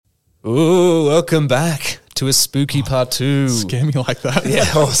Ooh, welcome back to a spooky part 2. Scare me like that. Yeah.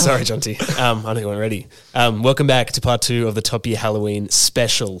 Oh, sorry, Jonty. I don't think I wasn't ready. Welcome back to part 2 of the Top Year Halloween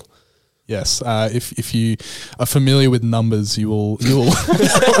special. Yes. If you are familiar with numbers, you will you will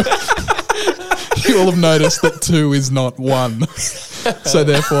have noticed that 2 is not 1. So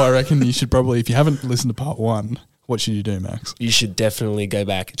therefore, I reckon you should probably, if you haven't listened to part 1, what should you do, Max? You should definitely go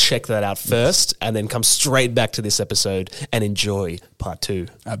back, check that out first, and then come straight back to this episode and enjoy part 2.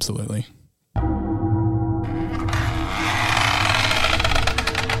 Absolutely.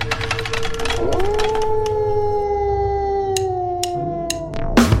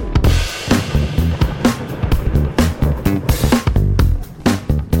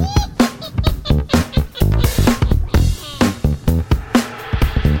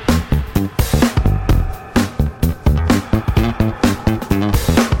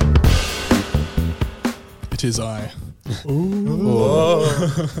 It is I. Ooh.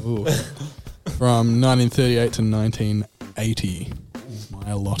 From 1938 to 1980,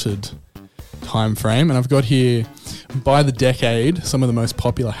 my allotted time frame. And I've got here, by the decade, some of the most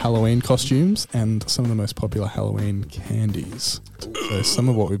popular Halloween costumes and some of the most popular Halloween candies. So some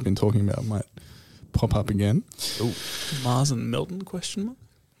of what we've been talking about might pop up again. Ooh. Mars and Milton, question mark?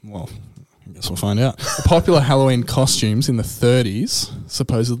 Well, I guess we'll find out. The popular Halloween costumes in the 30s,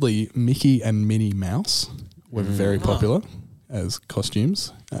 supposedly Mickey and Minnie Mouse were very popular as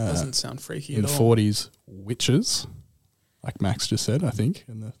costumes. Doesn't sound freaky in at the all. 40s, witches, like Max just said, I think,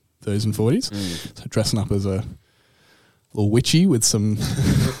 in the 30s and 40s. So dressing up as a little witchy with some,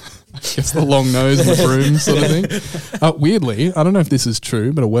 I guess, the long nose and the broom sort of thing. Weirdly, I don't know if this is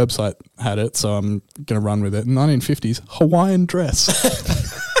true, but a website had it, so I'm going to run with it. 1950s, Hawaiian dress.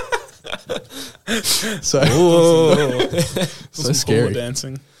 So, so scary.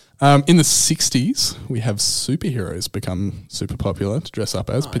 Dancing. In the 60s, we have superheroes become super popular to dress up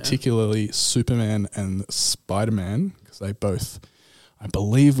as, particularly Superman and Spider-Man, because they both, I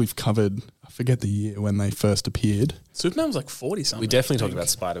believe we've covered, I forget the year when they first appeared. Superman was like 40-something. We definitely talked about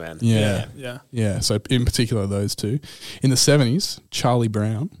Spider-Man. Yeah. So in particular, those two. In the 70s, Charlie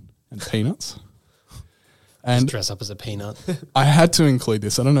Brown and Peanuts. And dress up as a peanut. I had to include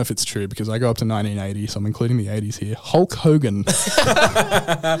this. I don't know if it's true because I go up to 1980, so I'm including the 80s here. Hulk Hogan.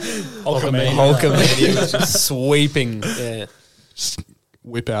 Hulkamania was just sweeping. Yeah. Just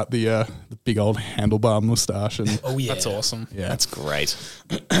whip out the big old handlebar moustache. And Oh, yeah. That's awesome. yeah. That's great.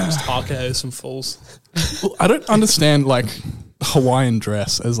 Just RKO some fools. Well, I don't understand like Hawaiian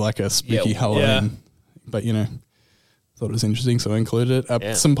dress as like a spooky Halloween, Yeah. but thought it was interesting, so I included it.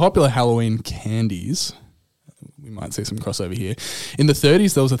 Yeah. Some popular Halloween candies. We might see some crossover here. In the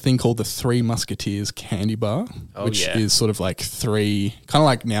 30s, there was a thing called the Three Musketeers candy bar, which is sort of like three, kind of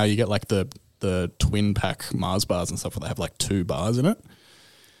like now you get like the twin pack Mars bars and stuff where they have like 2 bars in it.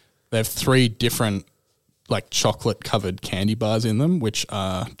 They have 3 different like chocolate covered candy bars in them, which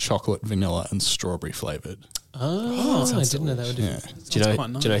are chocolate, vanilla, and strawberry flavored. Oh, I didn't know that would do. Yeah. Do you know? quite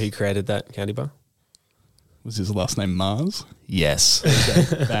nice. Do you know who created that candy bar? Was his last name Mars? Yes,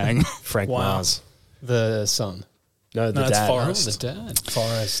 Bang. Frank Wow. Mars. The son. No, the No, it's dad. Forrest. Oh, the dad.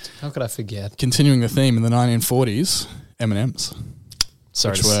 Forrest. How could I forget? Continuing the theme, in the 1940s, M&M's.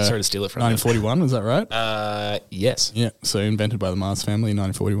 Sorry which were to steal it from you. 1941, was that right? Yes. Yeah, so invented by the Mars family in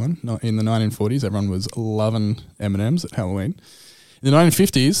 1941. In the 1940s, everyone was loving M&M's at Halloween. In the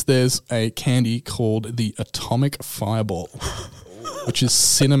 1950s, there's a candy called the Atomic Fireball, which is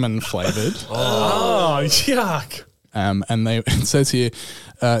cinnamon flavored. Oh, yuck. And it says here,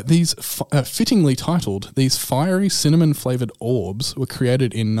 these fittingly titled, these fiery cinnamon flavored orbs were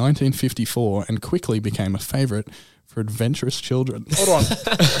created in 1954 and quickly became a favorite for adventurous children. Hold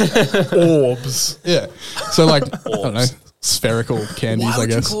on. Orbs. Yeah. So like, I don't know, spherical candies, Why I would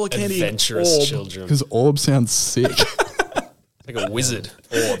you guess. call a candy Adventurous orb? children. Because orb sounds sick. Like a wizard.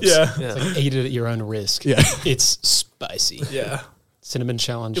 Orbs. Yeah. Yeah. Like eat it at your own risk. Yeah. It's spicy. Yeah. Cinnamon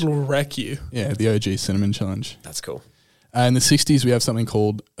challenge. It'll wreck you. Yeah, the OG cinnamon challenge. That's cool. In the 60s, we have something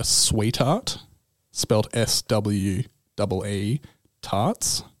called a sweetheart, spelled SWEE,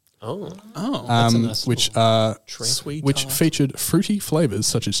 tarts, Oh. That's a nice which little Sweet which tart. featured fruity flavors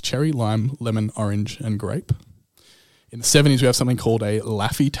such as cherry, lime, lemon, orange, and grape. In the 70s, we have something called a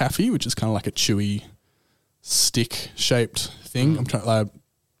Laffy Taffy, which is kind of like a chewy stick-shaped thing.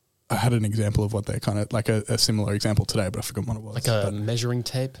 I had an example of what they're kind of like a similar example today, but I forgot what it was. like a measuring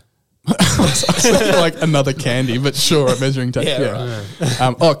tape. like another candy, but sure, a measuring tape. Yeah.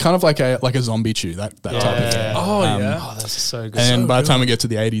 Kind of like a zombie chew, that type of thing. Oh, yeah. Oh, that's so good. And So by the good. time we get to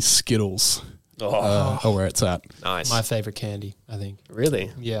the 80s, Skittles are where it's at. Nice. My favorite candy, I think.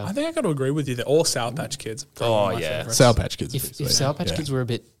 Really? Yeah. I think I got to agree with you that all Sour Patch Kids. are probably Oh, my yeah. favorites. Sour Patch Kids. If Sour Patch Kids were a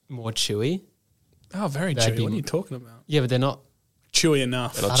bit, more chewy. Oh, very That'd chewy. be- What are you talking about? Yeah, but they're not. Chewy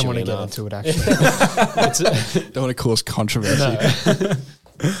enough. They're not I don't want to chewy get enough. into it actually. Don't want to cause controversy.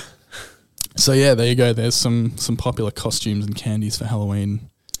 So yeah, there you go. There's some popular costumes and candies for Halloween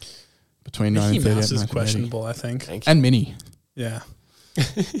between Mickey 1938 Mouse and is 1980. questionable, I think. Thank you. And Minnie. Yeah. You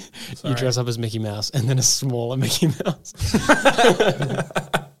Sorry. dress up as Mickey Mouse and then a smaller Mickey Mouse.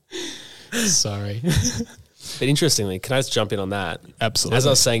 Sorry. But interestingly, can I just jump in on that? Absolutely. As I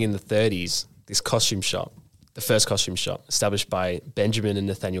was saying, in the 30s, this costume shop, the first costume shop, established by Benjamin and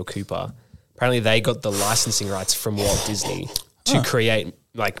Nathaniel Cooper, apparently they got the licensing rights from Walt Disney to create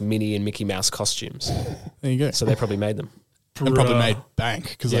like Minnie and Mickey Mouse costumes. There you go. So they probably made them. And probably Bruh. made bank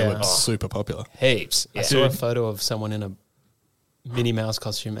because they Yeah. were super popular. Heaps. I Yeah. saw a photo of someone in a Minnie Mouse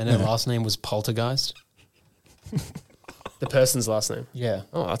costume and her last name was Poltergeist. The person's last name. Yeah.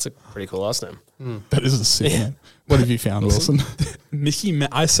 Oh, that's a pretty cool last name. That is a sick name. What have you found, Wilson?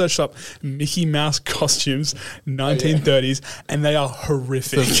 I searched up Mickey Mouse costumes, 1930s, and they are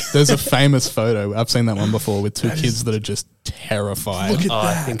horrific. There's a famous photo. I've seen that one before with two kids that are just terrified. Look at Oh,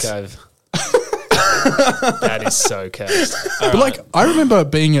 that. I think I've. That is so cursed. But like, I remember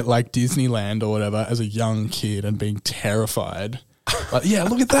being at like Disneyland or whatever as a young kid and being terrified. Like, yeah,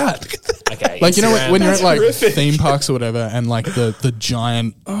 look at that. Okay. Like, you know, Instagram- when you're at like horrific. theme parks or whatever, and like the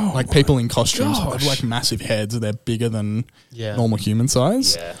giant, like people in costumes gosh. have like massive heads. They're bigger than Yeah. normal human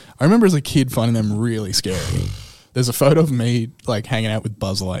size. Yeah. I remember as a kid finding them really scary. There's a photo of me like hanging out with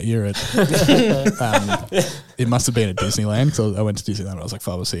Buzz Lightyear at. It must have been at Disneyland because I went to Disneyland when I was like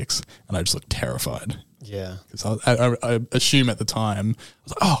 5 or 6, and I just looked terrified Yeah. because I assume at the time I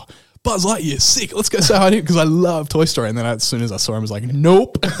was like, oh. Buzz Lightyear, sick. Let's go say hi to him because I love Toy Story. And then as soon as I saw him, I was like,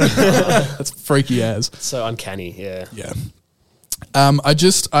 nope. That's freaky as. So uncanny. Yeah. Yeah.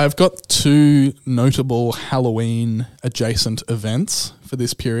 I've got two notable Halloween adjacent events for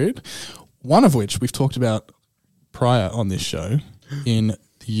this period. One of which we've talked about prior on this show in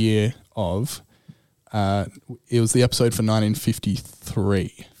the year of, it was the episode for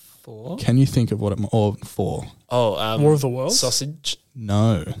 1953. 4. Can you think of what or 4? Oh, War of the Worlds? Sausage.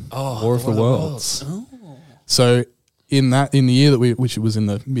 No. Oh, War of the Worlds. So in the year that which it was in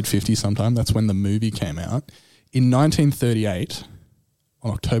the mid 50s sometime, that's when the movie came out. In 1938,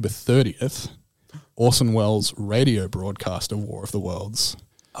 on October 30th, Orson Welles' radio broadcast of War of the Worlds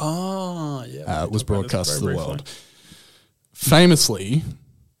Oh, yeah. was broadcast to the very world. Famously,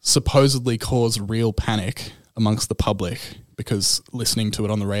 supposedly caused real panic amongst the public because listening to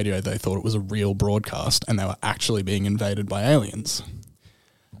it on the radio, they thought it was a real broadcast and they were actually being invaded by aliens.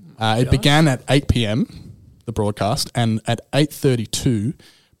 It began at 8 p.m., the broadcast, and at 8:32,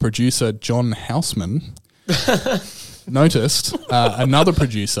 producer John Houseman noticed another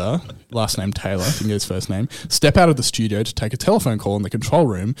producer, last name Taylor, I think his first name, step out of the studio to take a telephone call in the control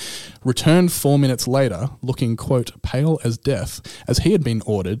room, returned 4 minutes later looking, quote, pale as death, as he had been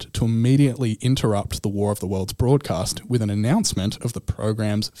ordered to immediately interrupt the War of the Worlds broadcast with an announcement of the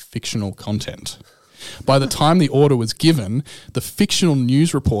program's fictional content. By the time the order was given, the fictional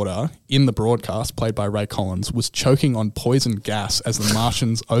news reporter in the broadcast, played by Ray Collins, was choking on poison gas as the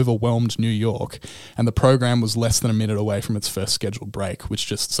Martians overwhelmed New York, and the program was less than a minute away from its first scheduled break,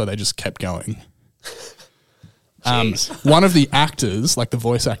 so they just kept going. One of the actors, like the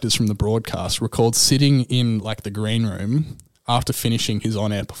voice actors from the broadcast, recalled sitting in like the green room after finishing his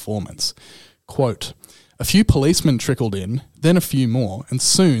on-air performance. Quote, a few policemen trickled in, then a few more, and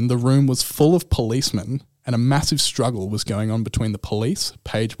soon the room was full of policemen and a massive struggle was going on between the police,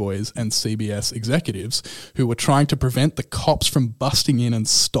 page boys, and CBS executives who were trying to prevent the cops from busting in and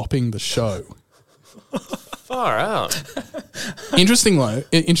stopping the show. Far out.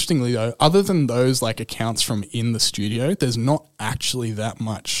 Interestingly though, other than those like accounts from in the studio, there's not actually that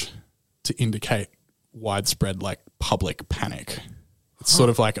much to indicate widespread like public panic. It's sort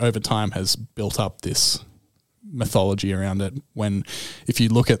of like over time has built up this mythology around it when if you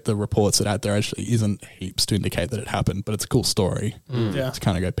look at the reports that out there actually isn't heaps to indicate that it happened, but it's a cool story. Yeah. To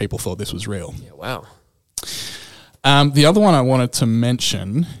kind of go, people thought this was real. Yeah, wow. The other one I wanted to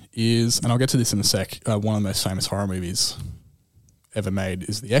mention is, and I'll get to this in a sec, one of the most famous horror movies ever made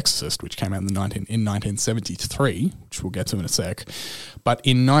is The Exorcist, which came out in 1973, which we'll get to in a sec. But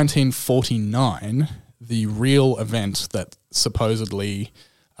in 1949, the real event that supposedly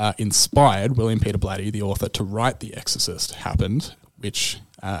inspired William Peter Blatty, the author, to write The Exorcist happened, which,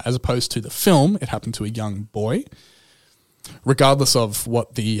 as opposed to the film, it happened to a young boy. Regardless of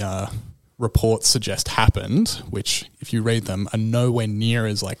what the reports suggest happened, which, if you read them, are nowhere near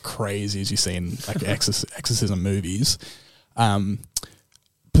as like crazy as you see in like exorcism movies.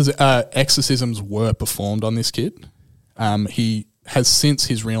 Exorcisms were performed on this kid. He has since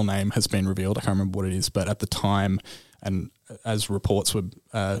his real name has been revealed. I can't remember what it is, but at the time, and as reports were,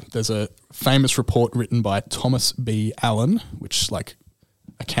 there's a famous report written by Thomas B. Allen, which like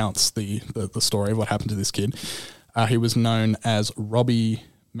accounts the story of what happened to this kid. He was known as Robbie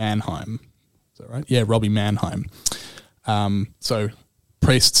Mannheim. Is that right? Yeah, Robbie Mannheim. So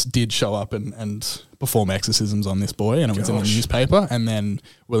priests did show up and perform exorcisms on this boy, and it was in the newspaper. And then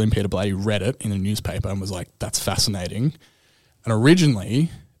William Peter Blatty read it in a newspaper and was like, "That's fascinating." And originally,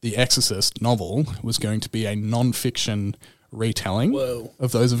 the Exorcist novel was going to be a non-fiction retelling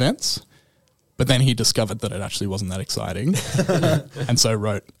of those events. But then he discovered that it actually wasn't that exciting, and so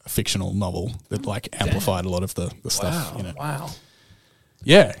wrote a fictional novel that like amplified a lot of the stuff. You know. Wow.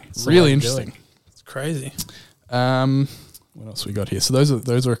 Yeah, really interesting. It's crazy. What else we got here? So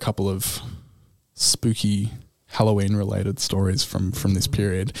those are a couple of spooky Halloween related stories from this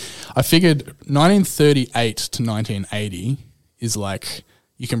period. I figured 1938 to 1980 is like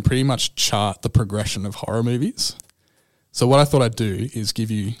you can pretty much chart the progression of horror movies. So what I thought I'd do is give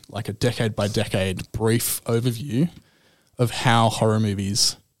you like a decade by decade brief overview of how horror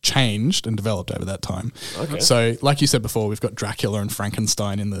movies changed and developed over that time. Okay. So like you said before, we've got Dracula and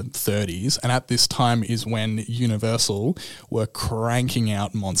Frankenstein in the 30s, and at this time is when Universal were cranking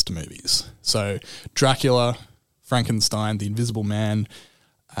out monster movies. So Dracula, Frankenstein, The Invisible Man,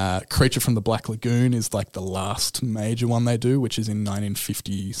 Creature from the Black Lagoon is like the last major one they do, which is in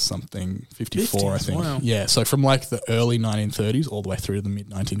 1950-something, 54, 50s, I think. Wow. Yeah, so from like the early 1930s all the way through to the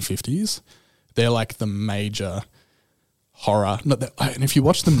mid-1950s, they're like the major horror. And if you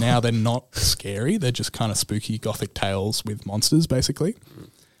watch them now, they're not scary. They're just kind of spooky gothic tales with monsters, basically.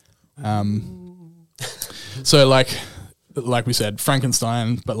 So like we said,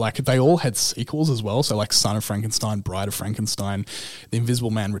 Frankenstein, but like they all had sequels as well. So like Son of Frankenstein, Bride of Frankenstein, The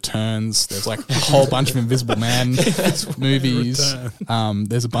Invisible Man Returns. There's like a whole bunch of Invisible Man movies.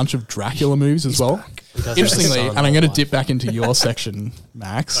 There's a bunch of Dracula movies as well. Interestingly, and I'm going to dip back into your section,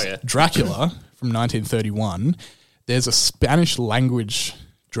 Max. Dracula from 1931. There's a Spanish language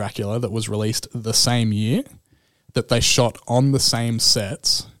Dracula that was released the same year that they shot on the same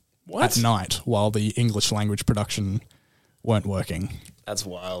sets at night while the English language production weren't working. That's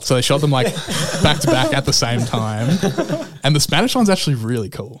wild. So they shot them like back to back at the same time. And the Spanish one's actually really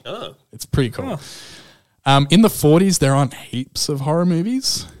cool. Oh. It's pretty cool. In the 40s, there aren't heaps of horror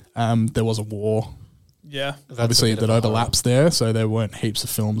movies. There was a war. Yeah. Obviously, that overlaps there. So there weren't heaps of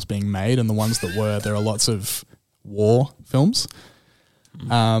films being made. And the ones that were, there are lots of war films. There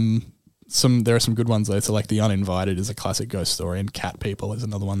are some good ones though. So like The Uninvited is a classic ghost story, and Cat People is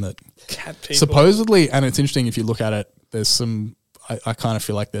another one that supposedly, and it's interesting if you look at it, there's some, I kind of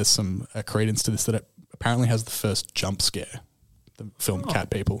feel like there's some credence to this, that it apparently has the first jump scare, the film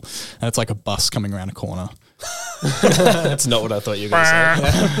Cat People, and it's like a bus coming around a corner. That's not what I thought you were going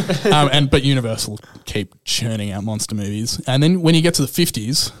to say. But Universal keep churning out monster movies. And then when you get to the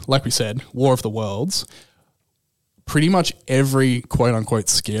 50s, like we said, War of the Worlds, pretty much every quote-unquote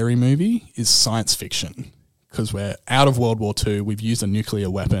scary movie is science fiction, because we're out of World War II, we've used a nuclear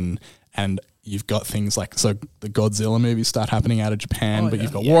weapon, and you've got things like, so the Godzilla movies start happening out of Japan, but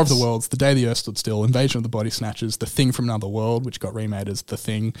you've got War of the Worlds, The Day the Earth Stood Still, Invasion of the Body Snatchers, The Thing from Another World, which got remade as The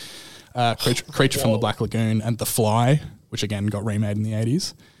Thing, Creature from the Black Lagoon, and The Fly, which again got remade in the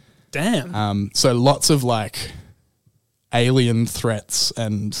 80s. Damn. So lots of like alien threats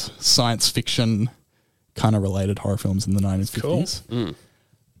and science fiction kind of related horror films in the 1950s.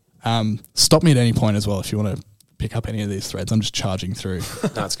 Cool. Stop me at any point as well if you want to pick up any of these threads. I'm just charging through.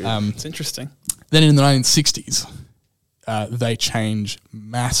 That's good. It's interesting. Then in the 1960s, they change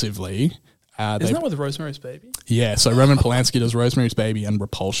massively. Isn't that with Rosemary's Baby? Yeah, so Roman Polanski does Rosemary's Baby and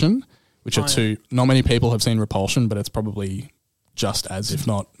Repulsion, which are two. Not many people have seen Repulsion, but it's probably just as, if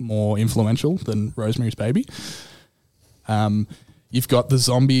not more, influential than Rosemary's Baby. You've got the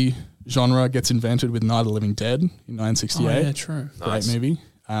zombie genre gets invented with Night of the Living Dead in 1968. Oh, yeah, true. Great movie.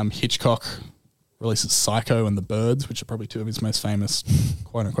 Hitchcock releases Psycho and The Birds, which are probably two of his most famous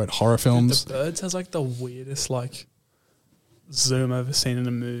quote-unquote horror films. The Birds has like the weirdest like zoom I've ever seen in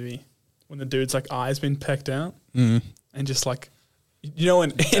a movie, when the dude's like eyes been pecked out and just like, you know,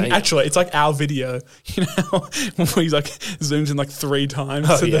 and actually it's like our video, you know, when he's like zooms in like 3 times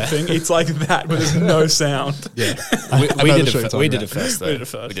to the thing. It's like that, but there's no sound. Yeah. We did it first though. We did it first.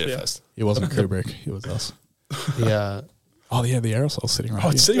 It wasn't Kubrick, it was us. Yeah. Oh, yeah, the aerosol's sitting right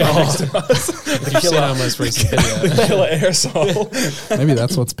here. It's sitting right next to us. Have you seen our most recent video? The killer aerosol. Maybe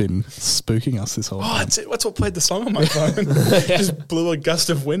that's what's been spooking us this whole time. That's what played the song on my phone. Just blew a gust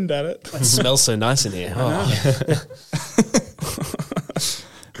of wind at it. It smells so nice in here.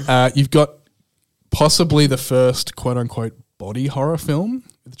 You've got possibly the first quote-unquote body horror film.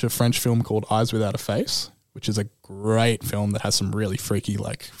 It's a French film called Eyes Without a Face, which is a great film that has some really freaky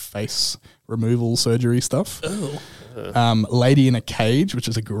like face removal surgery stuff. Lady in a Cage, which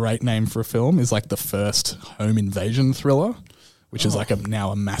is a great name for a film, is like the first home invasion thriller, which is like now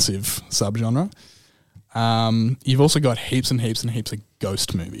a massive subgenre. You've also got heaps and heaps and heaps of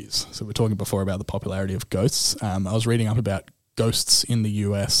ghost movies. So we're talking before about the popularity of ghosts. I was reading up about ghosts in the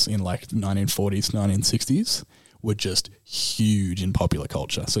US in like 1940s, 1960s were just huge in popular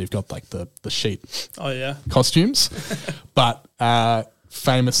culture. So you've got like the sheet costumes. But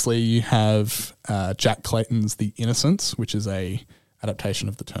famously you have Jack Clayton's The Innocents, which is a adaptation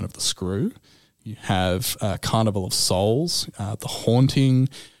of The Turn of the Screw. You have Carnival of Souls, The Haunting.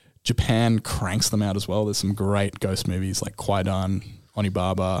 Japan cranks them out as well. There's some great ghost movies like Kwaidan,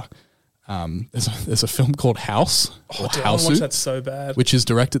 Onibaba. There's a film called House. Oh, dude, I want to watch that so bad. Which is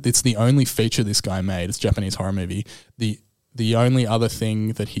directed. It's the only feature this guy made. It's a Japanese horror movie. The only other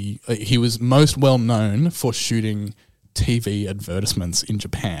thing that he was most well known for shooting TV advertisements in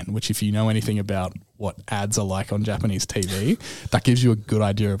Japan, which if you know anything about what ads are like on Japanese TV, that gives you a good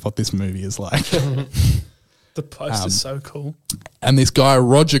idea of what this movie is like. The post is so cool. And this guy,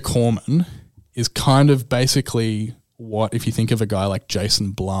 Roger Corman, is kind of basically what, if you think of a guy like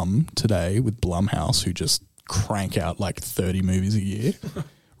Jason Blum today with Blumhouse, who just crank out like 30 movies a year.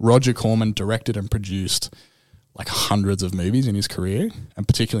 Roger Corman directed and produced like hundreds of movies in his career, and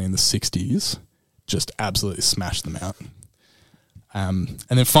particularly in the 60s, just absolutely smashed them out. And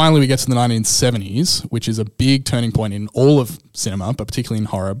then finally we get to the 1970s, which is a big turning point in all of cinema, but particularly in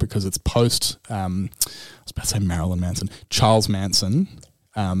horror because it's post, I was about to say Marilyn Manson, Charles Manson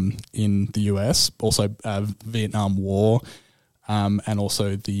in the US, also Vietnam War, and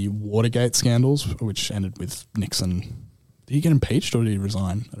also the Watergate scandals, which ended with Nixon. Did he get impeached or did he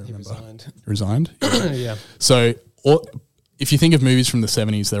resign? I don't remember. Resigned? Yeah. So if you think of movies from the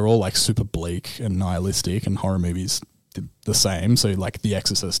 70s, they're all like super bleak and nihilistic, and horror movies did the same. So like The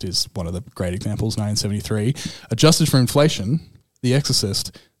Exorcist is one of the great examples, 1973. Adjusted for inflation, The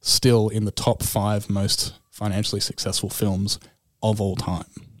Exorcist still in the top 5 most financially successful films of all time.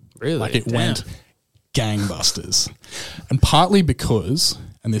 Really? Like it went gangbusters. And partly because,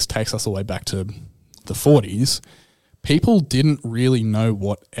 and this takes us all the way back to the 40s, people didn't really know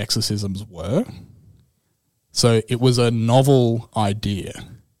what exorcisms were. So it was a novel idea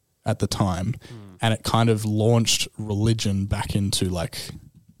at the time, and it kind of launched religion back into like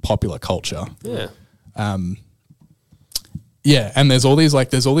popular culture. Yeah. Yeah, and there's all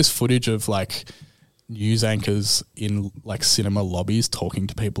this footage of like news anchors in like cinema lobbies talking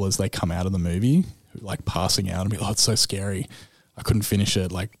to people as they come out of the movie, like passing out and be like, oh, it's so scary, I couldn't finish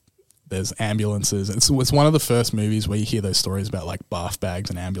it. Like there's ambulances. It's one of the first movies where you hear those stories about like bath bags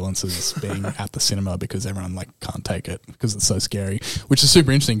and ambulances being at the cinema because everyone like can't take it because it's so scary, which is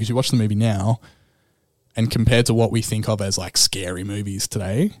super interesting because you watch the movie now and compared to what we think of as like scary movies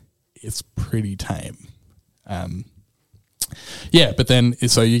today, it's pretty tame. Yeah, but then,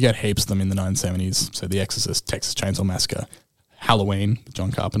 so you get heaps of them in the 1970s. So The Exorcist, Texas Chainsaw Massacre, Halloween,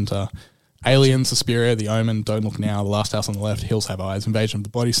 John Carpenter, Alien, Suspiria, The Omen, Don't Look Now, The Last House on the Left, Hills Have Eyes, Invasion of the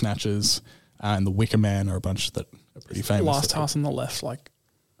Body Snatchers, and The Wicker Man are a bunch that are pretty famous. Last House on the Left, like,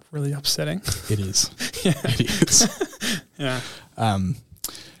 really upsetting. It is. Yeah. It is. Yeah.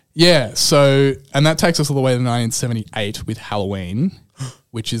 Yeah, so, and that takes us all the way to 1978 with Halloween,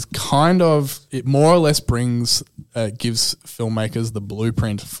 which is kind of, it more or less gives filmmakers the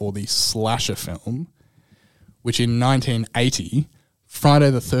blueprint for the slasher film, which in 1980, Friday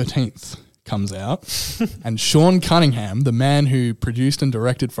the 13th comes out, and Sean Cunningham, the man who produced and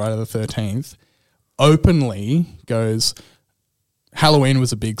directed Friday the 13th, openly goes, Halloween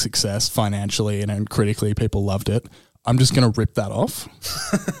was a big success financially and critically, people loved it. I'm just going to rip that off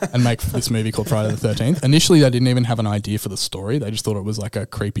and make this movie called Friday the 13th. Initially, they didn't even have an idea for the story. They just thought it was like a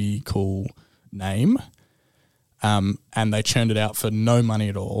creepy, cool name. And they churned it out for no money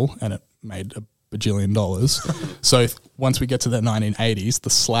at all, and it made $1 bajillion. So once we get to the 1980s,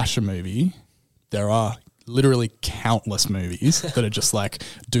 the slasher movie, there are literally countless movies that are just like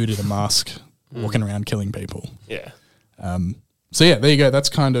dude in a mask walking around killing people. Yeah. So yeah, there you go. That's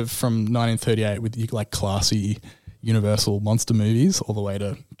kind of from 1938 with like classy Universal monster movies all the way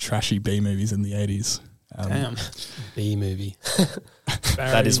to trashy B movies in the 80s. Damn. B movie.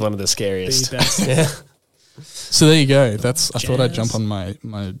 That is one of the scariest. Yeah. So there you go. That's. I thought I'd jump on my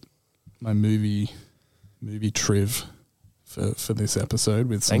movie triv for this episode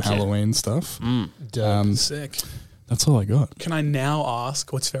with some Thank you. Halloween stuff. Sick. That's all I got. Can I now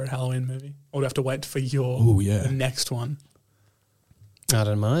ask what's your favorite Halloween movie? Or do I have to wait for the next one? I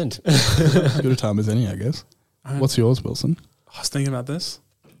don't mind. As good a time as any, I guess. What's yours, Wilson? I was thinking about this.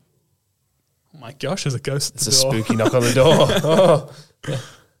 Oh my gosh, there's a ghost at It's the a door. spooky knock on the door. Oh.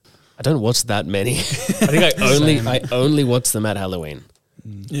 I don't watch that many. I think I only watch them at Halloween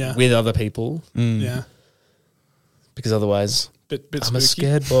Yeah. with other people Yeah. because otherwise Bit I'm a spooky.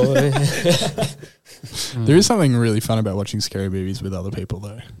 scared boy. There is something really fun about watching scary movies with other people,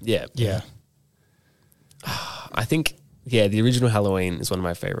 though. Yeah. Yeah. I think, the original Halloween is one of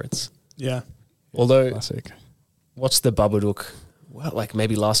my favorites. Yeah. Although, Classic. watched the Babadook, like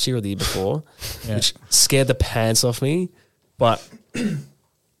maybe last year or the year before, Yeah. which scared the pants off me, but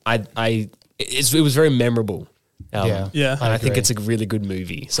it was very memorable. Yeah. Yeah. And I think agree. it's a really good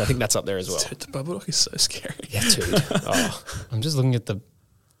movie. So I think that's up there as well. Dude, the Babadook is so scary. Yeah, dude. Oh, I'm just looking at the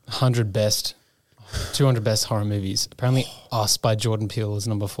 200 best horror movies. Apparently, Us by Jordan Peele is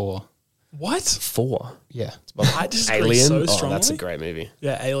number 4. What? 4. Yeah. I disagree Alien. so Oh, strongly. that's a great movie.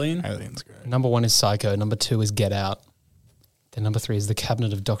 Yeah, Alien. Alien's great. Number 1 is Psycho. Number 2 is Get Out. Then number 3 is The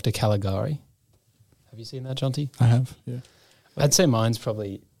Cabinet of Dr. Caligari. Have you seen that, Jonty? I have, yeah. I'd say mine's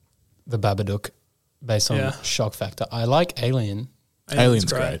probably The Babadook, based on Yeah. shock factor. I like Alien. Alien's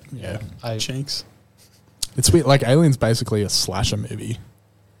great. Yeah. Chinks. It's weird. Like, Alien's basically a slasher movie.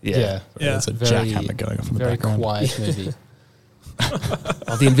 Yeah. Yeah. There's a Very- jackhammer going off in the Very background. quiet movie.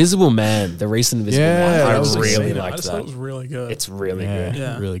 Oh, The Invisible Man, the recent Invisible Yeah, Man. that I was really insane. I liked just thought it that. was really good. It's really Yeah, good.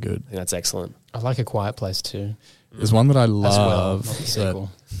 Yeah. really good. I think that's excellent. I like A Quiet Place too, There's one that I as well, love. not the that-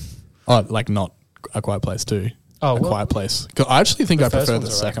 sequel. oh, like not A Quiet Place too. Oh, A well, Quiet Place. 'Cause I actually think the I first prefer the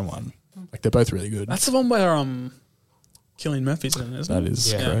one's alright. second one. Like, they're both really good. That's the one where Cillian Murphy's in it, isn't That it?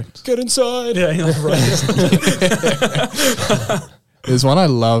 is Yeah. correct. Get inside. Yeah, he like runs. There's one I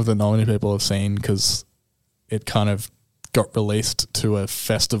love that not many people have seen because it kind of got released to a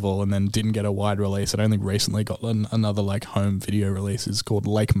festival and then didn't get a wide release. It only recently got another like home video release. It's called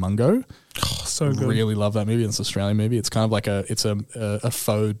Lake Mungo. Oh, so good. Really love that movie. It's an Australian movie. It's kind of like a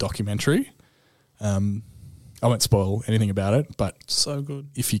faux documentary. I won't spoil anything about it, but So good.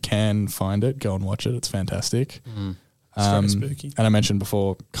 if you can find it, go and watch it. It's fantastic. It's very spooky. And I mentioned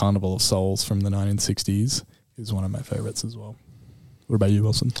before, Carnival of Souls from the 1960s is one of my favorites as well. What about you,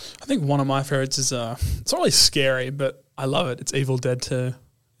 Wilson? I think one of my favorites is it's not really scary, but I love it. It's Evil Dead 2.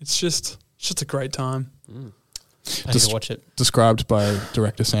 It's just a great time. I need Just- to watch it. Described by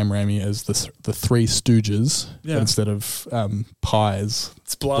director Sam Raimi as the Three Stooges, Yeah. but instead of pies,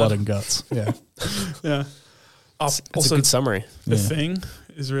 It's blood. and guts. Yeah, Yeah. It's Also, a good summary. The Yeah. Thing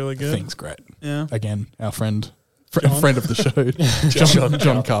is really good. Thing's great. Yeah. Again, our friend John. friend of the show,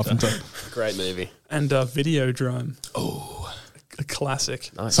 John Carpenter. Great movie. And Videodrome. Oh. A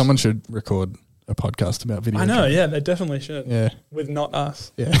classic. Nice. Someone should record a podcast about video. I know, games. yeah, they definitely should. Yeah, With not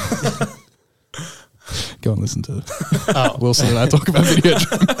us. yeah. Go and listen to Oh, Wilson and I talk about video.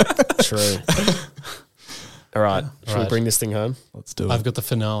 True. All right. Should we Right. bring this thing home? Let's do it. I've got the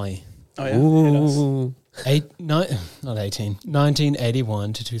finale. Oh, yeah. Hit us. Ooh.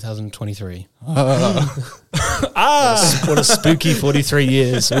 1981 to 2023. What a spooky 43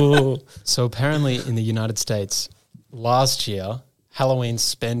 years. Ooh. So apparently in the United States, last year, Halloween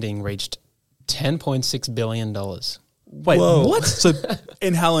spending reached $10.6 billion. Wait, Whoa. what? So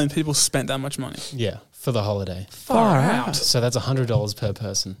in Halloween, people spent that much money. Yeah, for the holiday. Far out. So that's $100 per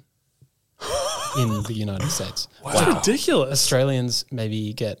person in the United States. That's ridiculous. Australians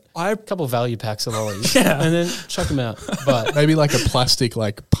maybe get I a couple value packs of lollies Yeah. and then chuck them out. But Maybe like a plastic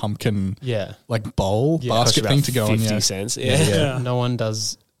like pumpkin yeah, like bowl Yeah, Cost basket you about thing to go on. 50 Yeah. cents. Yeah. Yeah. no one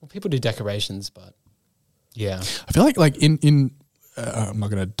does. Well, people do decorations, but yeah. I feel like in I'm not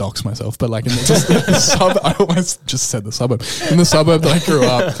going to dox myself, but like in the suburb, I almost just said the suburb. In the suburb that I grew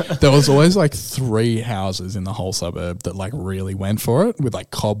up, there was always like 3 houses in the whole suburb that like really went for it with like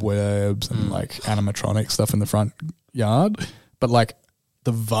cobwebs and like animatronic stuff in the front yard. But like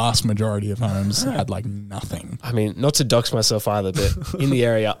the vast majority of homes had like nothing. I mean, not to dox myself either, but in the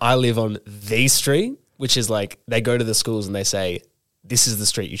area, I live on the street, which is like they go to the schools and they say, this is the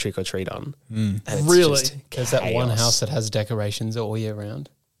street you trick or treat on. And it's Really? just There's that one chaos. house that has decorations all year round.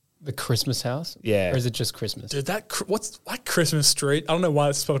 The Christmas house? Yeah. Or is it just Christmas? Dude, what's that Christmas street? I don't know why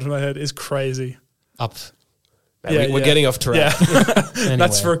it's spelled in my head. Is crazy. Up. Man, Yeah, we're yeah. getting off track. Yeah, Anyway,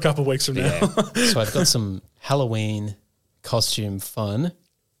 that's for a couple of weeks from now. Yeah. so I've got some Halloween costume fun.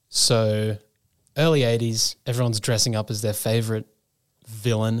 So early 80s, everyone's dressing up as their favorite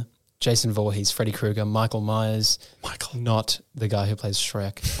villain. Jason Voorhees, Freddy Krueger, Michael Myers. Michael. Not the guy who plays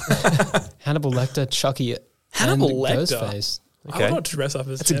Shrek. Hannibal Lecter, Chucky, Hannibal and Lecter? Ghostface. I Okay. would not dress up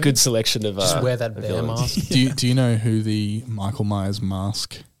as That's a good selection of Just wear that of bear villains. mask. Do you know who the Michael Myers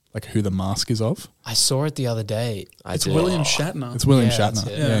mask like who the mask is of. I saw it the other day. It's William Shatner. It's William Yeah, Shatner. that's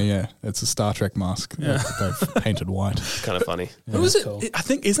it. Yeah. It's a Star Trek mask that they've painted white. It's kind of funny. Who was it? Cool. I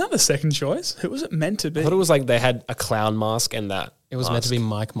think, isn't that the second choice? Who was it meant to be? I thought it was like they had a clown mask and that. It was meant to be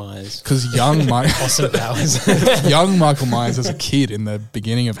Mike Myers. Because young Austin Powers. young Michael Myers as a kid in the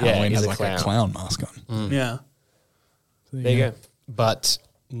beginning of Yeah, Halloween he's has a like clown. a clown mask on. Yeah. There you go. But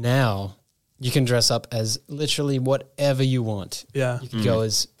now you can dress up as literally whatever you want. Yeah. You could go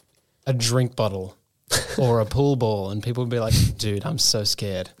as a drink bottle or a pool ball, and people would be like, dude, I'm so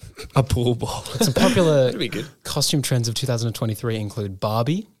scared. A pool ball. Some popular That'd be good. costume trends of 2023 include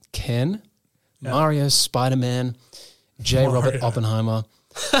Barbie, Ken, Mario, Spider-Man, J. Robert Oppenheimer,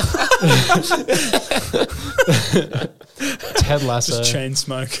 Ted Lasso, Just chain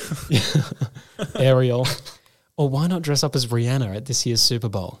smoke. Ariel. Or why not dress up as Rihanna at this year's Super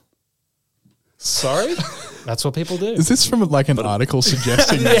Bowl? Sorry? That's what people do. Is this from like an article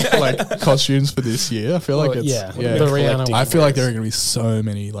suggesting like costumes for this year? I feel like it's The Rihanna one. I feel like there are going to be so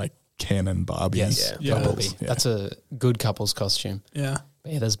many like Ken and Barbie Yes, Yeah. there will be. couples. Yeah. That's a good couple's costume. Yeah.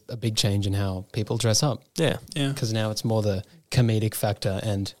 But yeah, there's a big change in how people dress up Yeah. Yeah. because now it's more the comedic factor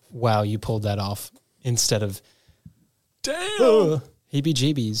and wow, you pulled that off instead of Damn.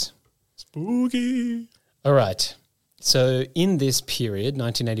 heebie-jeebies. Spooky. All right. So in this period,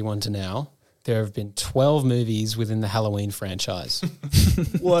 1981 to now, there have been 12 movies within the Halloween franchise.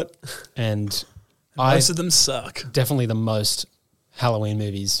 What? And Most of them suck. definitely the most Halloween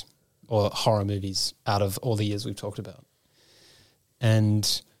movies or horror movies out of all the years we've talked about.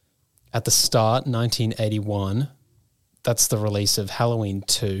 And at the start, 1981, that's the release of Halloween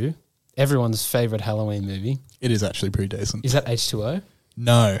 2, everyone's favorite Halloween movie. It is actually pretty decent. Is that H2O?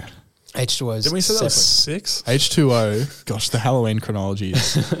 No. H2O is Didn't we say that was separate. 6? H2O, gosh, the Halloween chronology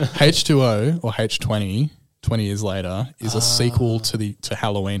is H2O or H20, 20 years later, is a sequel to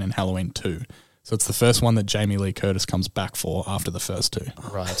Halloween and Halloween 2. So it's the first one that Jamie Lee Curtis comes back for after the first two.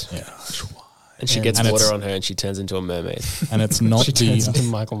 Right. Yeah. And she gets And water it's- on her and she turns into a mermaid. And it's not She turns into the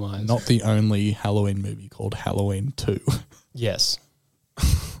Michael Myers. not the only Halloween movie called Halloween 2. Yes.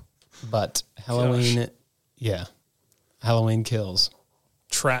 But Halloween, yeah. Halloween Kills.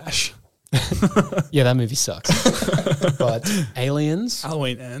 Trash. Yeah, that movie sucks. But Aliens.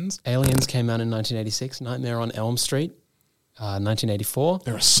 Halloween ends. Aliens came out in 1986. Nightmare on Elm Street, 1984.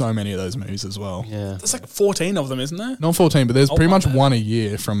 There are so many of those movies as well. Yeah. There's like 14 of them, isn't there? Not 14, but there's Oh, pretty my much bad. one a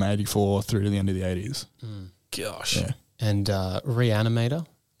year from 84 through to the end of the 80s. Gosh. Yeah. And Reanimator,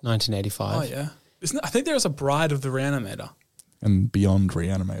 1985. Oh, yeah. I think there was a Bride of the Reanimator. And Beyond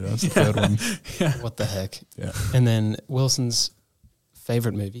Reanimator, that's the third one. What the heck? Yeah. And then Wilson's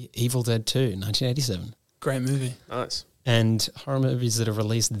favorite movie, Evil Dead 2, 1987. Great movie. Nice. And horror movies that are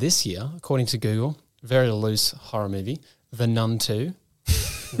released this year, according to Google, very loose horror movie, The Nun 2,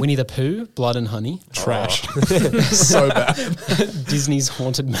 Winnie the Pooh, Blood and Honey, Trash. So bad. Disney's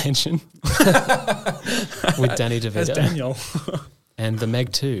Haunted Mansion with Danny There's DeVito, Daniel. and The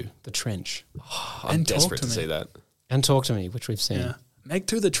Meg 2, The Trench, I'm And Talk desperate to to Me. see that. and Talk to Me, which we've seen. Yeah. Meg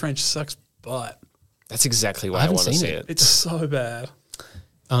 2 The Trench sucks butt. That's exactly why I haven't want to seen see it. it. It's so bad.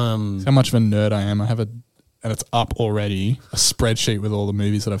 How much of a nerd I am. I have and it's up already, a spreadsheet with all the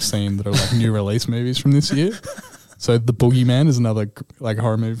movies that I've seen that are like new release movies from this year. So The Boogeyman is another like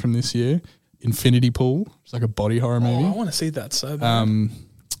horror movie from this year. Infinity Pool, it's like a body horror movie. Oh, I want to see that so bad.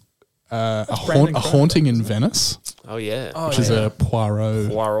 A Haunting in Venice, Oh, yeah. Oh, which is yeah. a Poirot,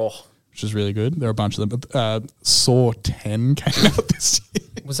 Poirot. which is really good. There are a bunch of them. Saw 10 came out this year.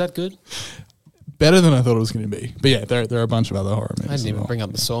 Was that good? Better than I thought it was going to be. But yeah, there are a bunch of other horror movies. I didn't as even well. bring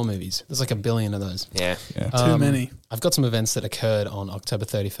up the Saw movies. There's like a billion of those. Yeah. Yeah. Too many. I've got some events that occurred on October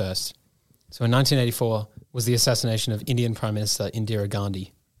 31st. So in 1984 was the assassination of Indian Prime Minister Indira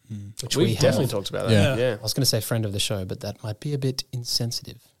Gandhi, which We we definitely have. talked about that. Yeah. Yeah. I was going to say friend of the show, but that might be a bit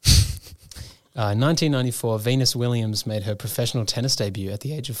insensitive. 1994, Venus Williams made her professional tennis debut at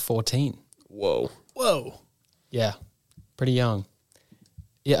the age of 14. Whoa. Whoa. Yeah, pretty young.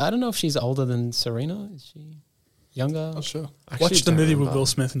 Yeah, I don't know if she's older than Serena. Is she younger? Oh, sure. Actually, Watch the don't movie with remember. Will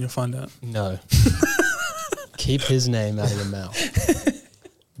Smith and you'll find out. No. Keep his name out of your mouth.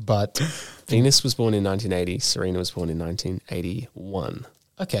 But, Venus was born in 1980. Serena was born in 1981.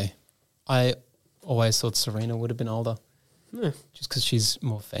 okay. I always thought Serena would have been older. Just because she's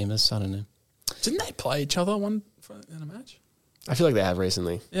more famous. I don't know. Didn't they play each other in a match? I feel like they have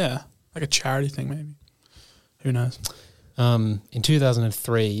recently. Yeah. Like a charity thing, maybe. Who knows? In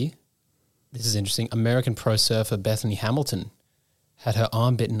 2003, this is interesting, American pro surfer Bethany Hamilton had her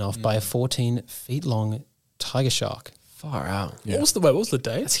arm bitten off by a 14-feet-long tiger shark. Far out. Yeah. What was the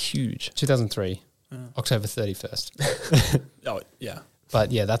date? That's huge. 2003, October 31st. Oh, yeah.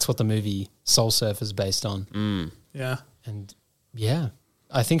 But yeah, that's what the movie Soul Surfer is based on. Yeah. And yeah,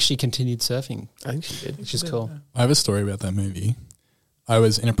 I think she continued surfing, I think she did. which is cool. I have a story about that movie. I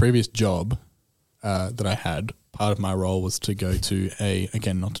was in a previous job that I had. Part of my role was to go to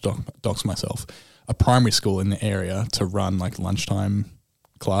again, not to dox myself, a primary school in the area to run like lunchtime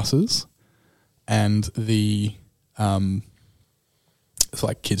classes. And it's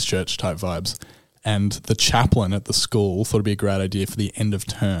like kids' church type vibes. And the chaplain at the school thought it'd be a great idea for the end of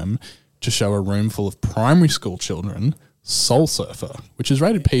term to show a room full of primary school children Soul Surfer, which is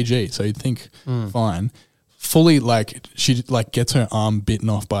rated PG, so you'd think fine. Fully, like, she like gets her arm bitten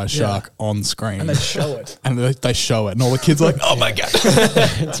off by a shark on screen. And they show it. And they show it. And all the kids are like, oh my God.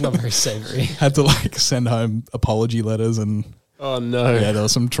 It's not very savory. Had to like send home apology letters and... Oh, no. Yeah, there were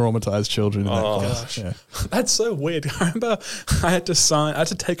some traumatized children in that class. Gosh. Yeah. That's so weird. I remember I had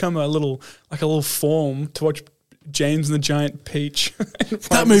to take home a little form to watch James and the Giant Peach.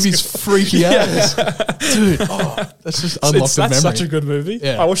 That movie's freaky ass. Dude, that's just unlocked the memory. That's such a good movie.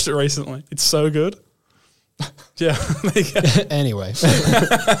 Yeah. I watched it recently. It's so good. Yeah. Anyway,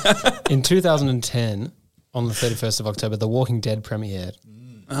 in 2010, on the 31st of October, The Walking Dead premiered.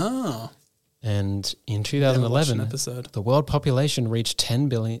 Oh. And in An 2011, episode. the world population reached 10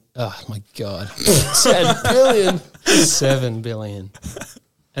 billion. Oh my God. 10 billion. 7 billion.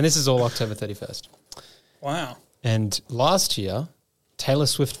 And this is all October 31st. Wow. And last year, Taylor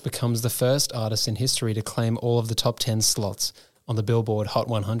Swift becomes the first artist in history to claim all of the top 10 slots on the Billboard Hot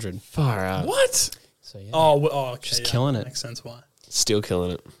 100. Far out. What? So yeah. Okay. She's killing it. Makes sense why. Still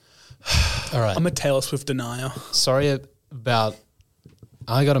killing it. All right. I'm a Taylor Swift denier. Sorry about...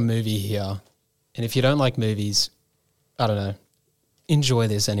 I got a movie here. And if you don't like movies, I don't know, enjoy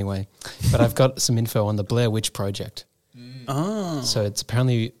this anyway. But I've got some info on the Blair Witch Project. Oh. So it's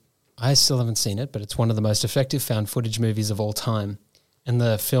apparently, I still haven't seen it, but it's one of the most effective found footage movies of all time. And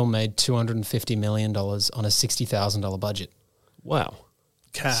the film made $250 million on a $60,000 budget. Wow.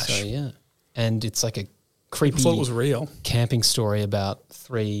 Cash. So yeah. And it's like a I creepy thought it was real. camping story about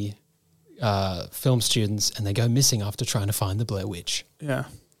 3 film students, and they go missing after trying to find the Blair Witch. Yeah.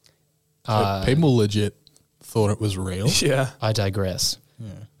 So people legit thought it was real. Yeah. I digress.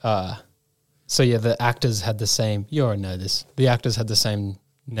 Yeah. So yeah, the actors had the same. You already know this. The actors had the same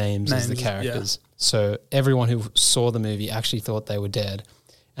names as the Names, characters. So everyone who saw the movie actually thought they were dead,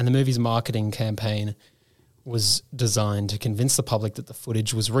 and the movie's marketing campaign was designed to convince the public that the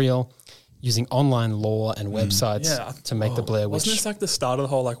footage was real, using online lore and websites Yeah. to make the Blair Witch. Wasn't this like the start of the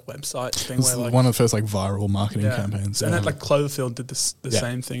whole like website thing It's where like one of the first like viral marketing campaigns. And then like Cloverfield did the Yeah.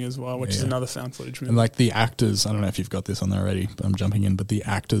 same thing as well, which is Yeah. another found footage movie. And like the actors, I don't know if you've got this on there already, but I'm jumping in, but the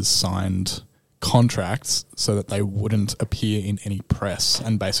actors signed contracts so that they wouldn't appear in any press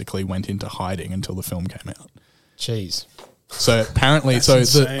and basically went into hiding until the film came out. Jeez. So apparently, That's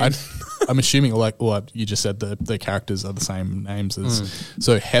insane. I'm assuming like what you just said, the characters are the same names as.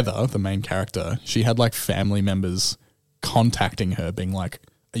 So Heather, the main character, she had like family members contacting her, being like,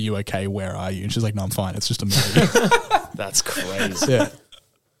 "Are you okay? Where are you?" And she's like, "No, I'm fine. It's just a movie." That's crazy. Yeah.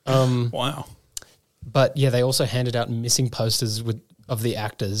 Wow. But yeah, they also handed out missing posters of the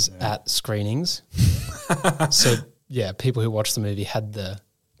actors at screenings. So yeah, people who watched the movie had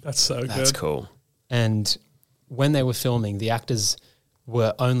That's so That's good. cool. and when they were filming, the actors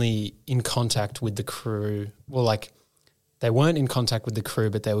were only in contact with the crew. Well, like they weren't in contact with the crew,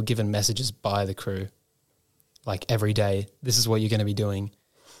 but they were given messages by the crew, like every day, this is what you're going to be doing.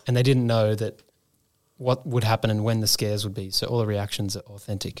 And they didn't know that what would happen and when the scares would be. So all the reactions are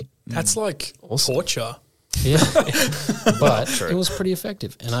authentic. That's like torture. Yeah. But it was pretty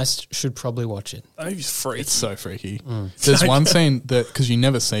effective, and I should probably watch it. That movie's freaky. It's so freaky. There's one scene that, because you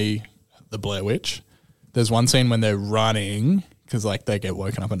never see the Blair Witch, there's one scene when they're running, because like they get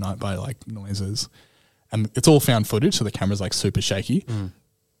woken up at night by like noises, and it's all found footage, so the camera's like super shaky.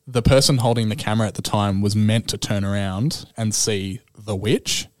 The person holding the camera at the time was meant to turn around and see the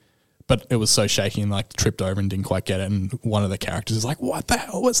witch, but it was so shaky and like tripped over and didn't quite get it, and one of the characters is like, "What the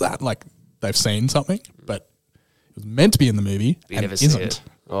hell was that?" Like they've seen something, but it was meant to be in the movie You and never see isn't, it.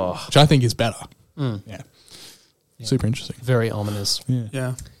 Oh, which I think is better. Yeah. Super interesting. Very ominous.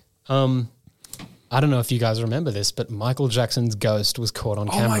 Yeah. I don't know if you guys remember this, but Michael Jackson's ghost was caught on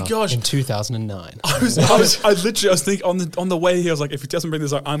camera my gosh. in 2009. I was thinking on the way here, I was like, if he doesn't bring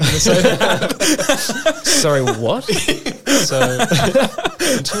this up, I'm going to say that. sorry, what? So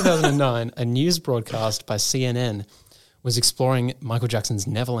in 2009, a news broadcast by CNN was exploring Michael Jackson's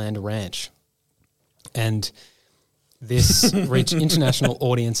Neverland Ranch. And this reached international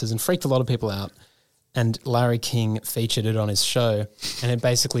audiences and freaked a lot of people out. And Larry King featured it on his show, and it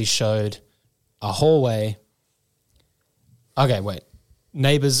basically showed a hallway. Okay, wait.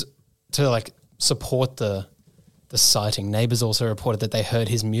 neighbors, to like support the sighting, neighbors also reported that they heard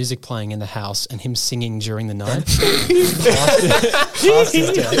his music playing in the house and him singing during the night past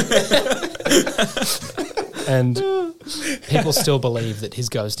his death. And people still believe that his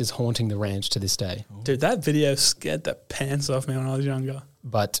ghost is haunting the ranch to this day. Dude, that video scared the pants off me when I was younger.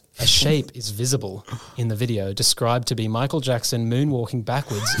 But a shape is visible in the video, described to be Michael Jackson moonwalking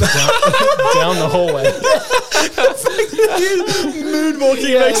backwards down the hallway.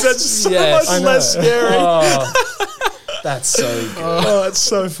 Moonwalking makes that so much less scary. Oh, that's so good. Oh, it's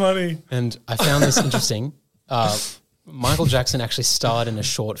so funny. And I found this interesting. Michael Jackson actually starred in a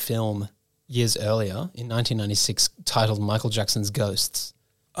short film years earlier in 1996 titled Michael Jackson's Ghosts.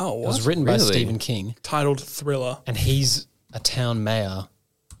 Oh, what? It was written by Really? Stephen King. Titled Thriller. And he's a town mayor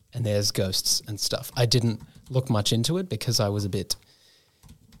and there's ghosts and stuff. I didn't look much into it because I was a bit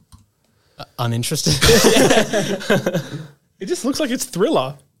uninterested. It just looks like it's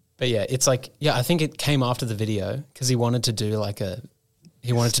Thriller. But yeah, it's like, I think it came after the video because he wanted to do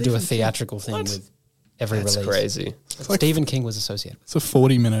a theatrical thing with every That's release. crazy. Stephen King was associated with. It's a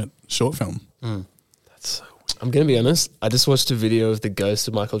 40-minute short film. That's so weird. I'm going to be honest. I just watched a video of the ghost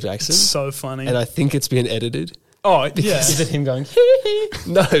of Michael Jackson, It's so funny. and I think it's been edited. Oh, yeah. Is it him going,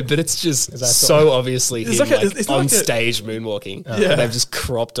 No, but it's just that so obviously him It's like a- it's on like a- stage moonwalking. Yeah. And they've just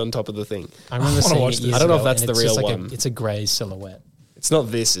cropped on top of the thing. I remember wanna seeing watch it this. years I don't know ago, if that's and the it's just real like one. it's a grey silhouette. It's not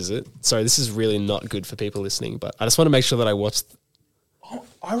this, is it? Sorry, this is really not good for people listening, but I just want to make sure that I watched.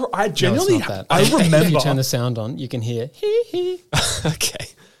 I genuinely, no, it's not that. I If you remember, turn the sound on, you can hear hee hee. Okay.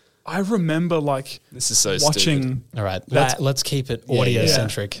 I remember like This is so watching. stupid. All right, That- let's keep it Yeah, audio yeah.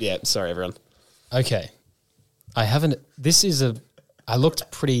 centric. Yeah, sorry, everyone. Okay. I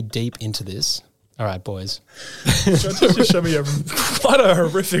looked pretty deep into this. All right, boys. Just show me quite a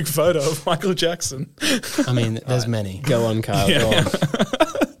horrific photo of Michael Jackson. I mean, there's many. Go on, Kyle. Go on.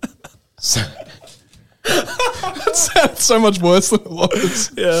 So, That sounds so much worse than it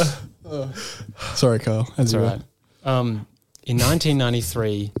was. Yeah. Sorry, Kyle. it's As you all were. right. In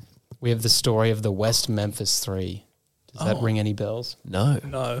 1993, we have the story of the West Memphis Three. Does that ring any bells? No.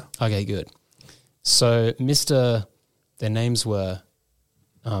 No. Okay, good. So, their names were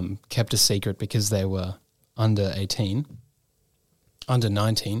kept a secret because they were under 19.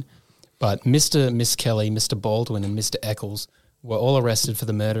 But Mr., Miss Kelly, Mr. Baldwin, and Mr. Eccles were all arrested for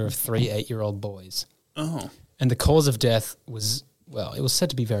the murder of 3 8-year-old boys. Oh. And the cause of death was, it was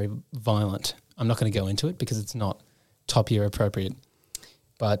said to be very violent. I'm not going to go into it because it's not top year appropriate.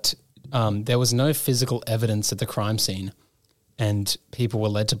 But there was no physical evidence at the crime scene. And people were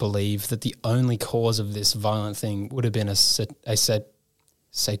led to believe that the only cause of this violent thing would have been a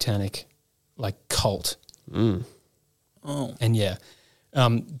satanic, cult. Oh. And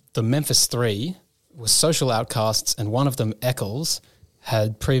the Memphis Three were social outcasts, and one of them, Eccles,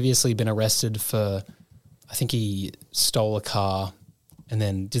 had previously been arrested for, I think he stole a car and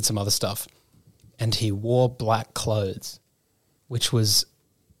then did some other stuff. And he wore black clothes, which was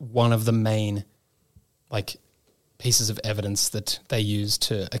one of the main, pieces of evidence that they used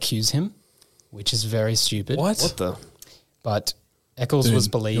to accuse him, which is very stupid. What the? But Eccles Dude, was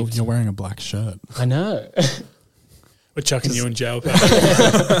believed. You're wearing a black shirt. I know. We're chucking you in jail.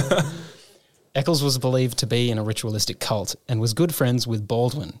 Eccles was believed to be in a ritualistic cult and was good friends with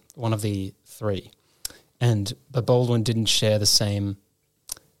Baldwin, one of the 3. But Baldwin didn't share the same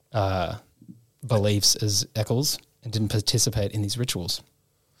beliefs as Eccles and didn't participate in these rituals.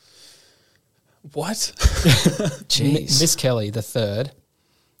 What? Jeez. Miss Kelly, the 3rd,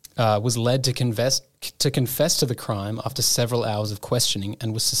 was led to confess to the crime after several hours of questioning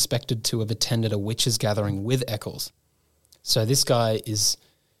and was suspected to have attended a witches' gathering with Eccles. So this guy is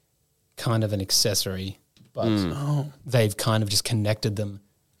kind of an accessory, but they've kind of just connected them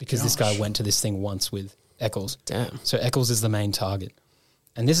because this guy went to this thing once with Eccles. Damn. So Eccles is the main target.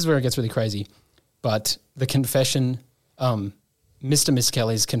 And this is where it gets really crazy. But the confession, Mr. Miss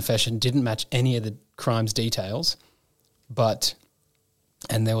Kelly's confession didn't match any of the crime's details,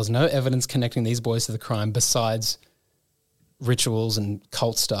 and there was no evidence connecting these boys to the crime besides rituals and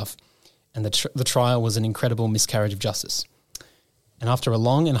cult stuff. And the trial was an incredible miscarriage of justice. And after a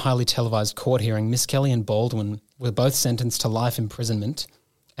long and highly televised court hearing, Miss Kelly and Baldwin were both sentenced to life imprisonment,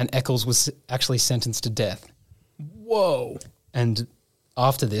 and Eccles was actually sentenced to death. Whoa. And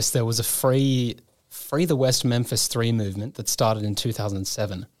after this, there was a Free the West Memphis 3 movement that started in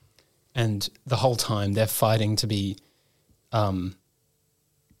 2007. And the whole time they're fighting to be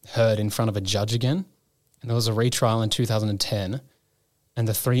heard in front of a judge again. And there was a retrial in 2010. And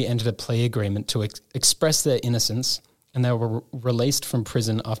the 3 entered a plea agreement to express their innocence. And they were released from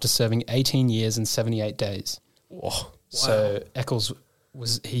prison after serving 18 years and 78 days. Whoa. So Eccles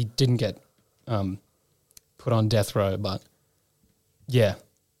he didn't get put on death row, but yeah,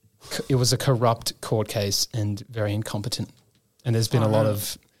 it was a corrupt court case and very incompetent. And there's been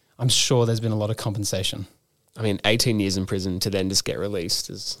I'm sure there's been a lot of compensation. I mean, 18 years in prison to then just get released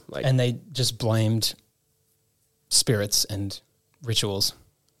is like... And they just blamed spirits and rituals.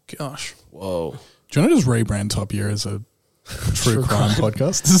 Gosh. Whoa. Do you want to just rebrand Top Gear as a true crime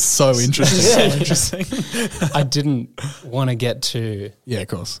podcast? This is so interesting. So interesting. I didn't want to get to... Yeah, of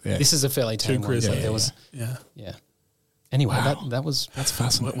course. Yeah. This is a fairly tame one. So Yeah, there was... Yeah. Yeah. Anyway, Wow. that was... That's We're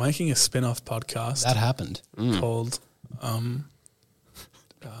fascinating. making a spin-off podcast That happened. called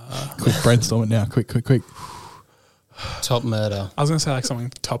Quick, brainstorm it now. Quick. Top murder. I was going to say like something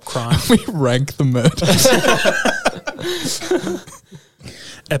top crime. We rank the murders.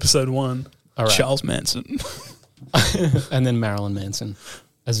 Episode 1. All right. Charles Manson. And then Marilyn Manson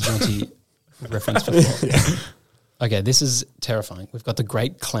as a jaunty reference before. Okay, this is terrifying. We've got the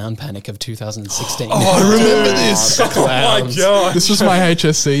Great Clown Panic of 2016. Oh, I remember this. Oh my God. This was my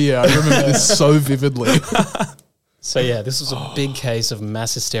HSC year. I remember this so vividly. So yeah, this was a big case of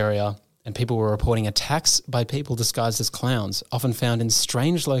mass hysteria, and people were reporting attacks by people disguised as clowns, often found in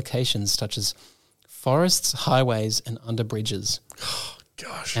strange locations such as forests, highways, and under bridges.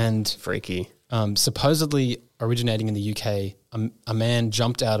 Gosh. And Freaky. supposedly originating in the UK, a man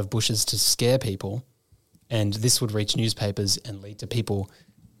jumped out of bushes to scare people, and this would reach newspapers and lead to people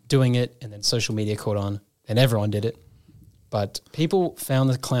doing it, and then social media caught on, and everyone did it. But people found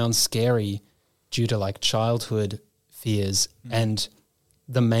the clowns scary due to like childhood fears, and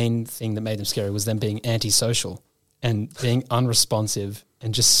the main thing that made them scary was them being antisocial and being unresponsive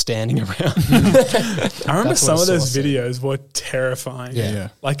and just standing around. I remember That's some what of I those saw. videos were terrifying. Yeah.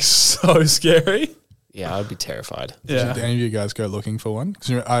 Like so scary. Yeah, I'd be terrified. Yeah. Did any of you guys go looking for one? Because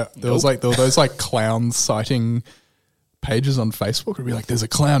there were those like clown sighting pages on Facebook. It'd be like, "There's a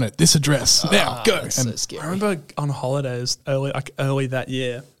clown at this address now. Go!" That's so And scary. I remember on holidays early that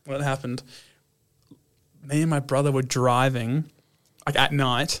year when it happened, me and my brother were driving like at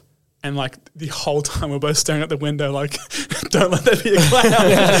night, and like the whole time we're both staring at the window like, don't let there be a clown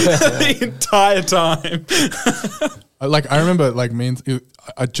the entire time. I remember like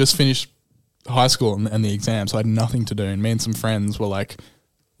I just finished high school and the exam, so I had nothing to do, and me and some friends were like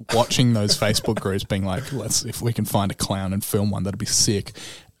watching those Facebook groups being like, if we can find a clown and film one, that'd be sick.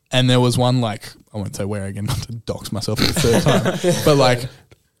 And there was one like, I won't say where again, not to dox myself for the third time, but like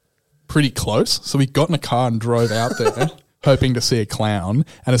pretty close. So we got in a car and drove out there hoping to see a clown.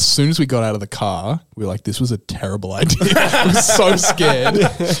 And as soon as we got out of the car, we were like, this was a terrible idea. I was so scared.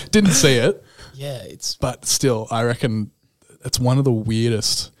 Didn't see it. Yeah, it's But still, I reckon it's one of the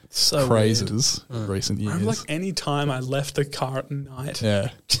weirdest So crazes of recent I years. remember like any time I left the car at night, yeah,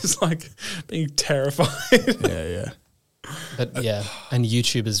 just like being terrified. yeah. but yeah, and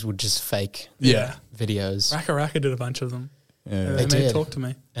YouTubers would just fake Yeah. videos, Raka did a bunch of them. Yeah. They did. talk to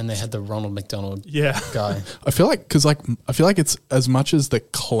me. and they had the Ronald McDonald Yeah. guy. I feel like it's as much as the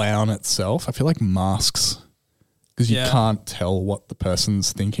clown itself. I feel like masks, because you Yeah. can't tell what the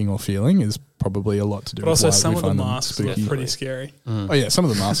person's thinking or feeling, is probably a lot to do. But with also why some we of the find them masks were spooky. pretty scary. Oh yeah, some of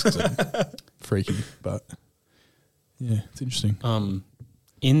the masks are freaky, but yeah, it's interesting.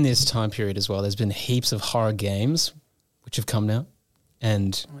 In this time period as well, there's been heaps of horror games which have come out,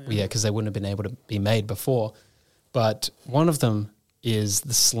 and because they wouldn't have been able to be made before. But one of them is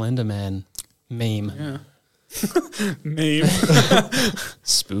the Slender Man meme. Yeah. Meme.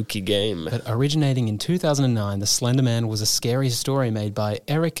 Spooky game. But originating in 2009, the Slender Man was a scary story made by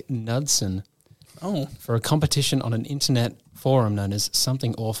Eric Knudsen Oh. for a competition on an internet forum known as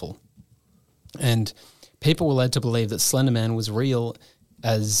Something Awful. And people were led to believe that Slender Man was real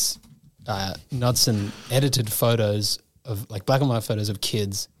as Knudsen edited photos of like black and white photos of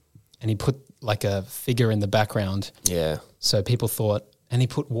kids, and he put like a figure in the background. Yeah. So people thought, and he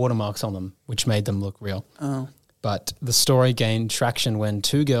put watermarks on them, which made them look real. Oh. But the story gained traction when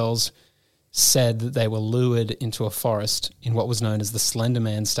two girls said that they were lured into a forest in what was known as the Slender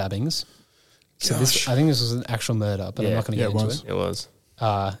Man stabbings. So Gosh. I think this was an actual murder, but I'm Yeah. not going to Yeah, get it into was. it. It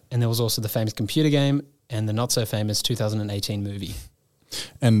was. And there was also the famous computer game and the not so famous 2018 movie.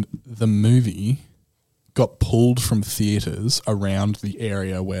 And the movie got pulled from theaters around the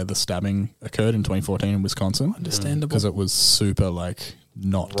area where the stabbing occurred in 2014 in Wisconsin. Understandable. Because it was super like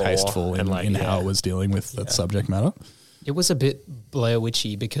not Raw tasteful and, in, like, in how yeah. it was dealing with that subject matter. It was a bit Blair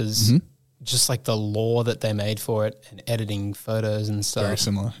Witchy because just like the lore that they made for it and editing photos and stuff. Very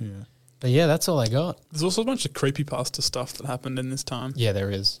similar. Yeah. But yeah, that's all I got. There's also a bunch of creepypasta stuff that happened in this time. Yeah, there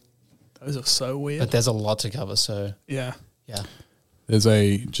is. Those are so weird. But there's a lot to cover, so Yeah. yeah. There's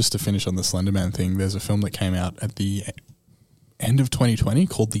just to finish on the Slender Man thing, there's a film that came out at the end of 2020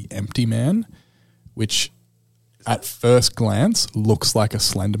 called The Empty Man, which at first glance looks like a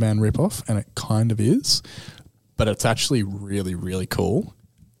Slenderman ripoff, and it kind of is, but it's actually really, really cool.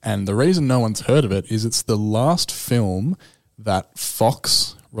 And the reason no one's heard of it is it's the last film that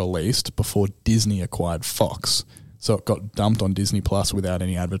Fox released before Disney acquired Fox. So it got dumped on Disney Plus without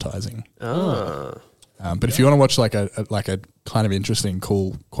any advertising. Oh. But if you want to watch like a kind of interesting,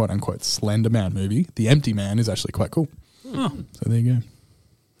 cool, quote unquote, Slenderman movie, The Empty Man is actually quite cool. Oh. So there you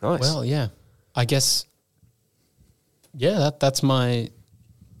go. Nice. Well, yeah. I guess, yeah, that's my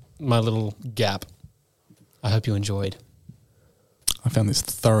little gap. I hope you enjoyed. I found this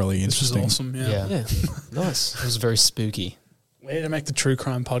thoroughly This was interesting. awesome. Yeah. yeah. Nice. It was very spooky. Way to make the true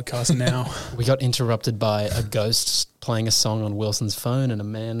crime podcast now. We got interrupted by a ghost playing a song on Wilson's phone and a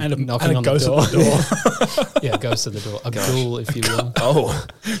man knocking and a on ghost the door. at the door. Yeah, ghost at the door. A ghoul, if you will. Oh.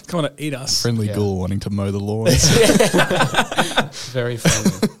 Come on to eat us. Friendly Yeah. ghoul wanting to mow the lawns. Very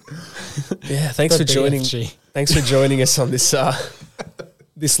funny. Yeah. Thanks for joining. BFG. Thanks for joining us on this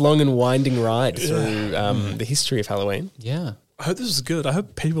this long and winding ride through the history of Halloween. Yeah. I hope this was good. I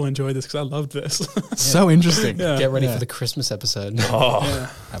hope people enjoyed this because I loved this. So interesting. Yeah. Get ready Yeah. for the Christmas episode. Oh, Yeah.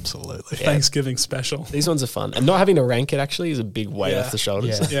 Absolutely. Thanksgiving special. these ones are fun, and not having to rank it actually is a big weight Yeah. off the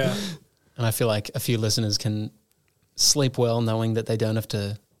shoulders. Yeah. Yeah. And I feel like a few listeners can sleep well knowing that they don't have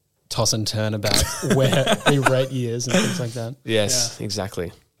to toss and turn about where we rate years and things like that. Yes, Yeah.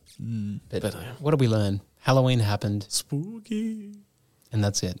 exactly. But what did we learn? Halloween happened, Spooky. and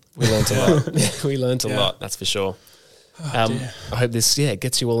that's it. We learned a lot. We learned a Yeah. lot, that's for sure. dear. I hope this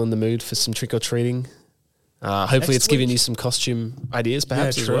gets you all in the mood for some trick or treating. Hopefully, Next it's giving week. you some costume ideas,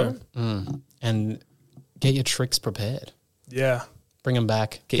 perhaps as true. well. And get your tricks prepared. Yeah. Bring them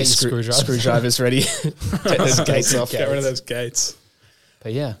back. Get your screwdrivers. screwdrivers ready. Take those gates off. Get rid of those gates.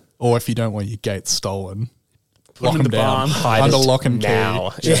 But yeah, Or if you don't want your gates stolen, Put 'em in the barn. Hide under it lock and now.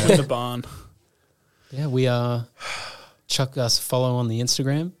 key. Just in the barn. yeah, we are. Chuck us a follow on the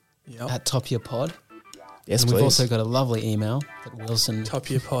Instagram Yep. at Top Year Pod. Yes, And please. we've also got a lovely email that Wilson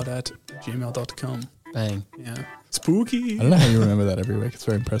topyearpod@gmail.com. bang. Yeah. Spooky. I don't know how you remember that every week. It's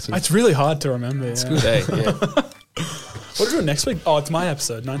very impressive. It's really hard to remember. Yeah. Good day. Yeah. What are we doing next week? Oh, it's my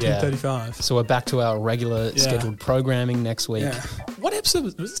episode, 1935. So we're back to our regular Yeah. scheduled programming next week. Yeah. What episode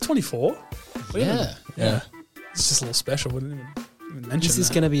was this? 24? Yeah. yeah. It's just a little special. We didn't even mention Is this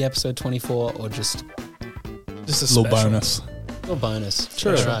that. going to be episode 24 or just Just a Little special. bonus. a little bonus?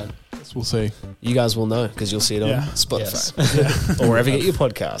 Sure. That's right. Guess we'll see. You guys will know because you'll see it on Yeah. Spotify Yes. or wherever you get your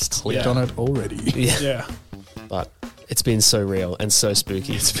podcasts. Clicked Yeah. on it already. Yeah. Yeah. But it's been so real and so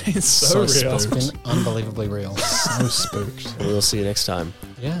spooky. It's been so So real. It's been unbelievably real. So spooked. We'll see you next time.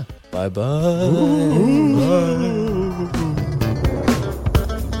 Yeah. Bye-bye.